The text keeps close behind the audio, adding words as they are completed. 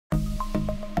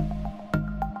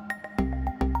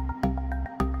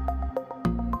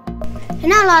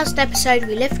In our last episode,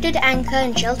 we lifted anchor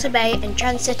in Shelter Bay and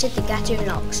transited the Gatun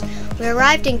Locks. We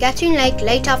arrived in Gatun Lake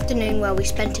late afternoon where we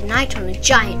spent a night on a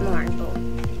giant mooring pool.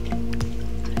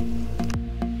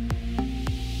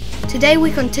 Today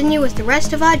we continue with the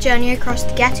rest of our journey across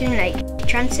the Gatun Lake to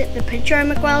transit the Pedro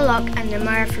Miguel Lock and the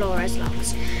Miraflores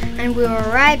Locks, and we will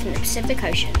arrive in the Pacific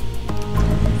Ocean.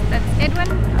 That's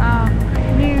Edwin, our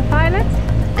new pilot.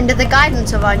 Under the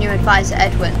guidance of our new advisor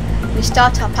Edwin, we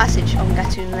start our passage on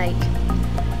Gatun Lake.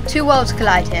 Two worlds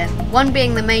collide here, one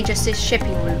being the major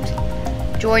shipping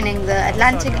route, joining the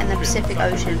Atlantic and the Pacific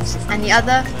Oceans, and the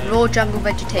other raw jungle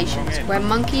vegetations, where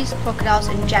monkeys, crocodiles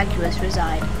and jaguars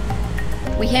reside.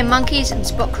 We hear monkeys and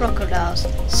spot crocodiles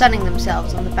sunning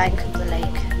themselves on the bank of the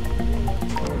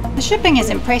lake. The shipping is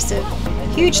impressive.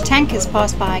 Huge tankers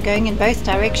pass by going in both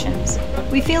directions.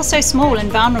 We feel so small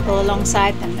and vulnerable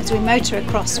alongside them as we motor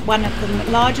across one of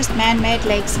the largest man-made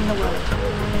lakes in the world.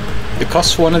 The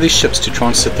cost for one of these ships to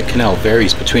transit the canal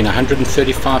varies between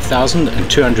 $135,000 and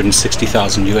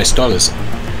 $260,000 US.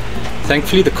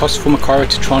 Thankfully, the cost for Macquarie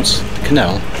to transit the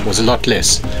canal was a lot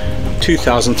less,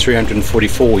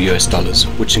 $2,344 US,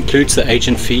 which includes the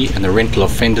agent fee and the rental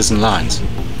of fenders and lines.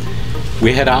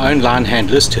 We had our own line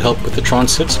handlers to help with the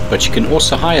transit, but you can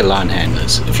also hire line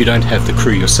handlers if you don't have the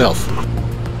crew yourself.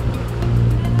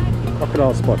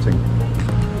 Crocodile spotting.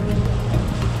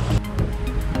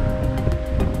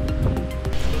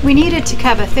 We needed to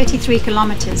cover 33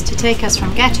 kilometers to take us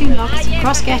from Gatun Locks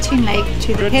across Gatun Lake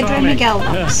to the Pedro Miguel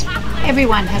Locks.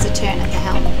 Everyone has a turn at the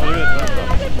helm.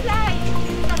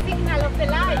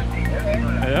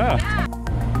 Yeah.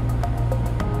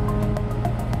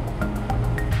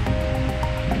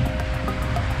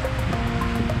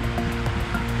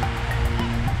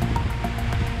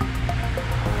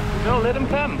 No, let him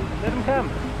come. Let him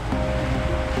come.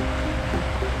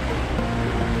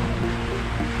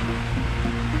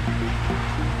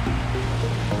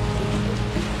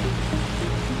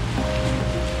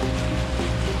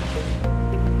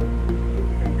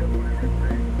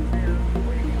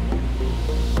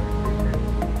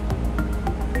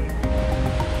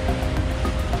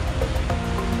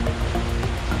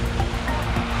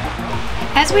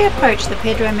 As we approach the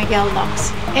Pedro Miguel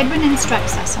Locks, Edwin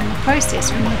instructs us on the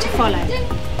process we need to follow.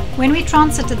 When we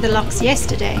transited the locks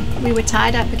yesterday, we were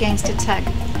tied up against a tug.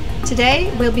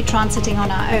 Today, we'll be transiting on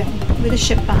our own, with a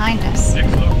ship behind us.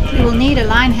 We will need a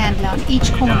line handler on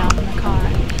each corner of the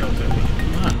Macquarie.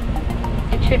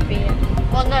 It should be.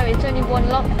 Well, no, it's only one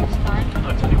lock this time. Oh,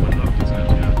 it's only one lock, isn't it?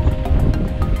 Yeah.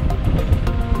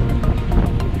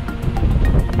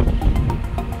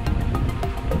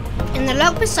 In the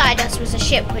log beside us was a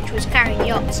ship which was carrying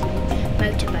yachts and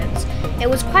motorboats. It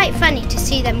was quite funny to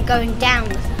see them going down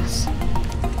with us.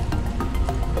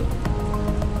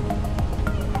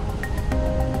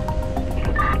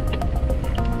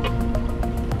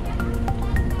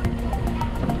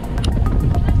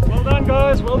 Well done,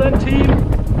 guys. Well done, team.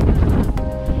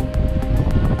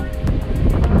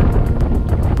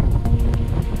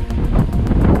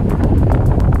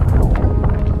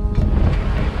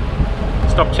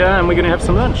 Stop chat and we're going to have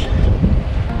some lunch.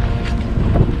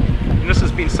 And this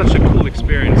has been such a cool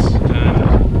experience.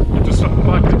 It was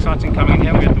quite exciting coming in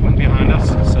here. We had the wind behind us,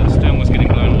 so the stern was getting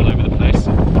blown all over the place.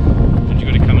 And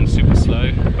you've got to come in super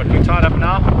slow. But we're tied up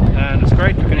now and it's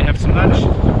great. We're going to have some lunch.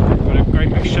 We've got a great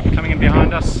big ship coming in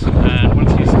behind us, and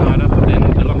once he's tied up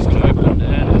then the lock's going to open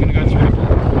and we're going to go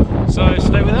through. So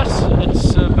stay with us.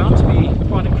 It's about to be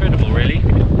quite incredible, really.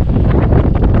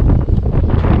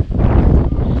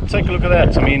 Take a look at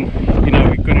that. I mean, you know,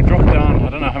 we're going to drop down, I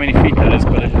don't know how many feet that is,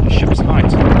 but a ship's height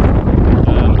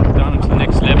down into the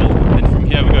next level. And from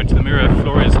here we go to the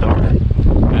Miraflores dock,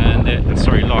 and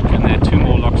lock, and there are two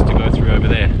more locks to go through over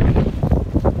there.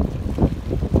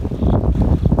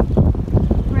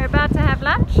 We're about to have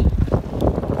lunch.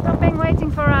 Stopping,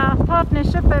 waiting for our partner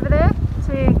ship over there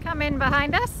to come in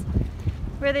behind us.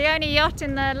 We're the only yacht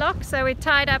in the lock, so we're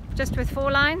tied up just with 4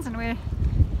 lines and we're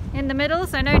in the middle,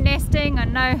 so no nesting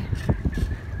and no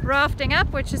rafting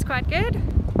up, which is quite good.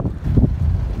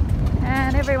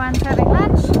 And everyone's having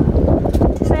lunch.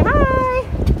 Say hi!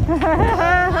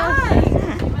 Hi!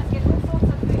 You must get all sorts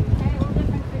of food, okay? All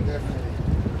different food.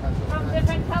 From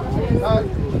different cultures.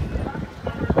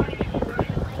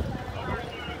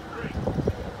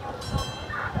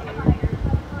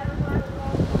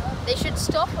 They should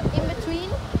stop in between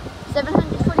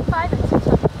 745 and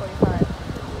 645.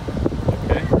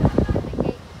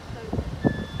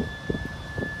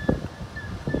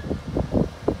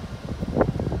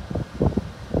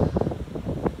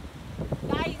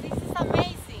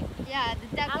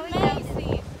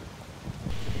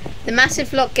 The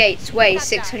massive lock gates weigh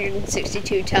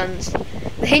 662 tons.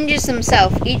 The hinges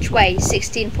themselves each weigh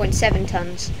 16.7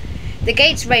 tons. The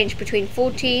gates range between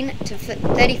 14 to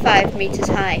 35 metres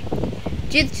high.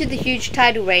 Due to the huge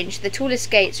tidal range, the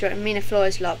tallest gates are at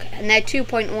Miraflores Lock, and they're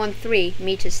 2.13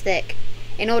 metres thick,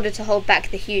 in order to hold back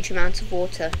the huge amount of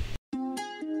water.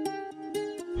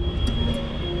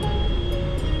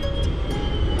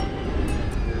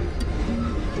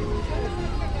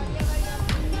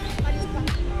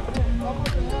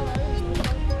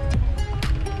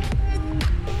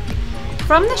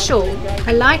 From the shore,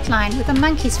 a light line with a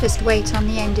monkey's fist weight on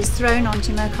the end is thrown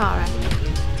onto Mokara.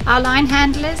 Our line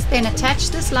handlers then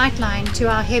attach this light line to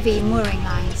our heavy mooring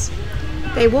lines.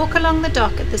 They walk along the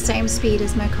dock at the same speed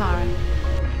as Mokara.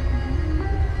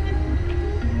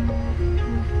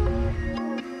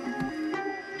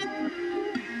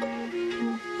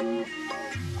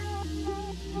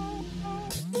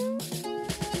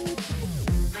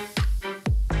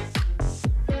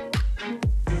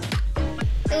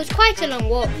 It was quite a long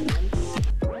walk for them.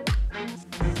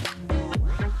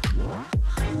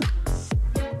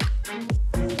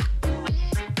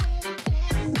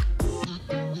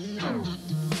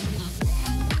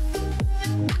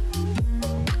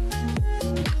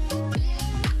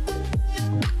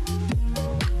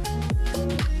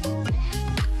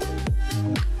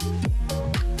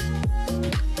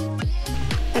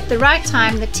 At the right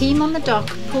time, the team on the dock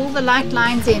pull the light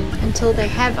lines in until they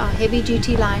have our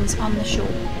heavy-duty lines on the shore.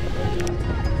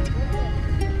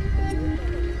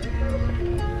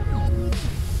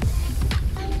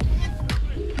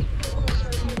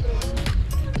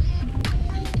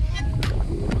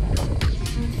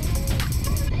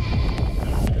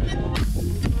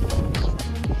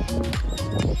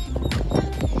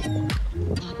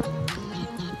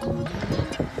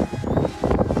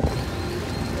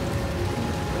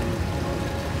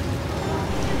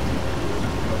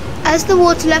 As the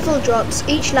water level drops,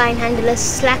 each line handler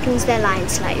slackens their line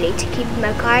slightly to keep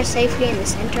Mokara safely in the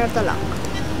centre of the lock.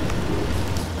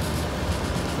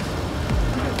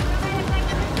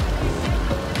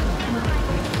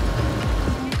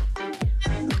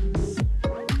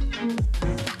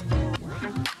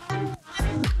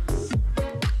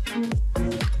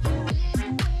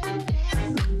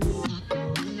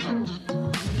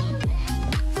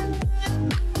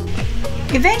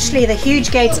 Eventually the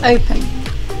huge gates open.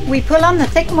 We pull on the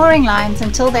thick mooring lines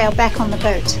until they are back on the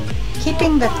boat,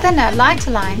 keeping the thinner,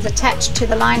 lighter lines attached to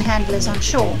the line handlers on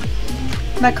shore.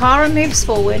 Mokara moves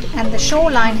forward and the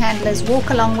shore line handlers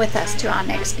walk along with us to our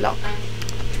next lock.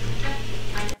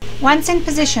 Once in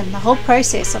position, the whole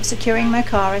process of securing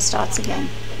Mokara starts again.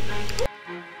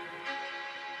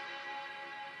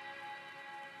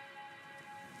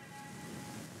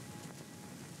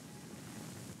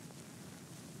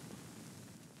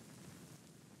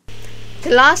 The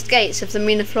last gates of the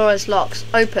Miraflores locks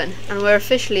open and we're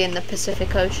officially in the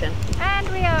Pacific Ocean. And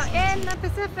we are in the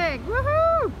Pacific!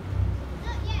 Woohoo!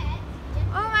 Not yet.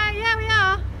 Oh my, yeah we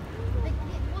are!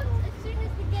 As soon as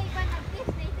the gate went like this,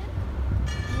 Nathan.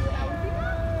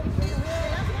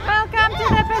 Welcome to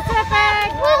the Pacific!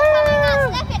 Welcoming us, Woohoo!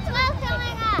 look, it's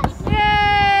welcoming us.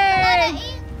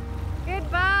 Yay!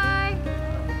 Goodbye,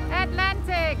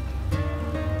 Atlantic!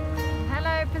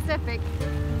 Hello Pacific!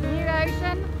 New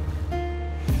ocean.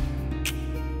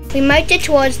 We motor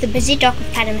towards the busy dock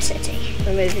of Panama City,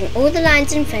 removing all the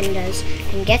lines and fenders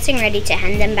and getting ready to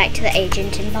hand them back to the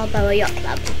agent in Balboa Yacht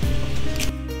Club.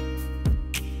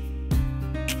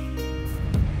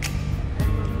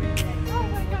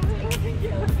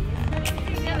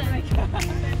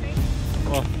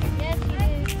 Well, Yes, you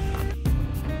do.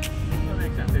 that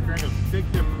makes sense. They bring a big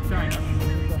ship from China,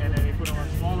 and then they put them on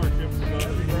smaller ships to go to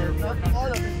the countries. All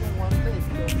of it in one place.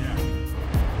 Yeah.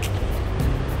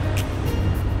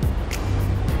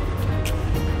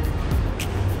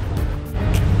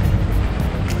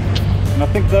 And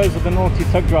I think those are the naughty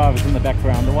tug drivers in the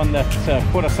background, the one that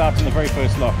put us out in the very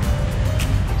first lock.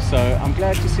 So I'm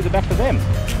glad to see the back of them.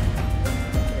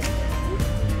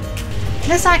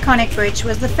 This iconic bridge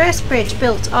was the first bridge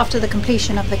built after the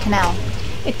completion of the canal.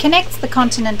 It connects the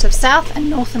continent of South and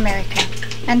North America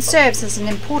and serves as an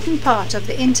important part of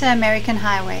the Inter-American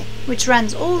Highway, which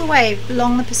runs all the way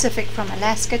along the Pacific from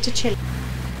Alaska to Chile.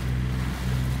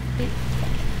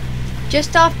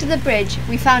 Just after the bridge,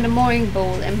 we found a mooring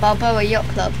ball in Balboa Yacht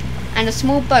Club, and a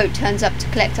small boat turns up to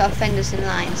collect our fenders and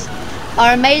lines.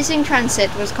 Our amazing transit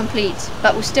was complete,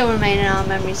 but will still remain in our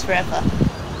memories forever.